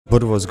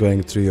What was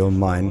going through your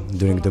mind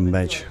during the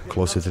match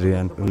closer to the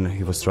end when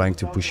he was trying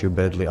to push you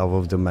badly out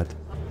of the mat?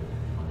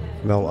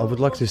 Well, I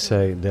would like to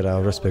say that I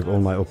respect all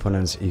my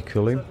opponents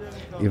equally,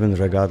 even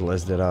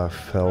regardless that I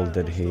felt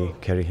that he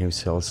carried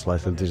himself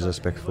slightly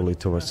disrespectfully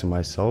towards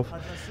myself.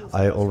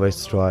 I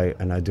always try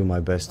and I do my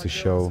best to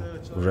show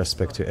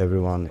respect to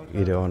everyone,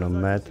 either on a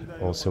mat,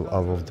 also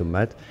out of the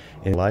mat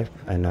in life,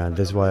 and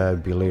that's why I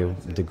believe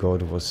the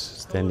God was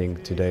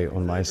standing today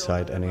on my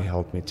side and he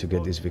helped me to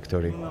get this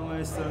victory.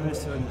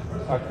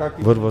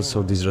 What was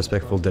so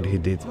disrespectful that he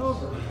did?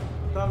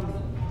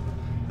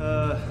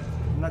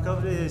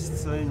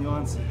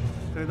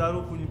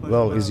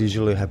 Well, it's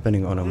usually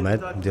happening on a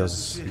mat,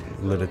 just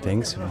little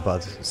things,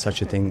 but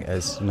such a thing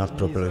as not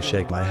properly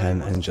shake my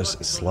hand and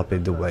just slap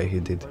it the way he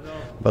did.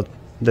 But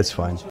that's fine.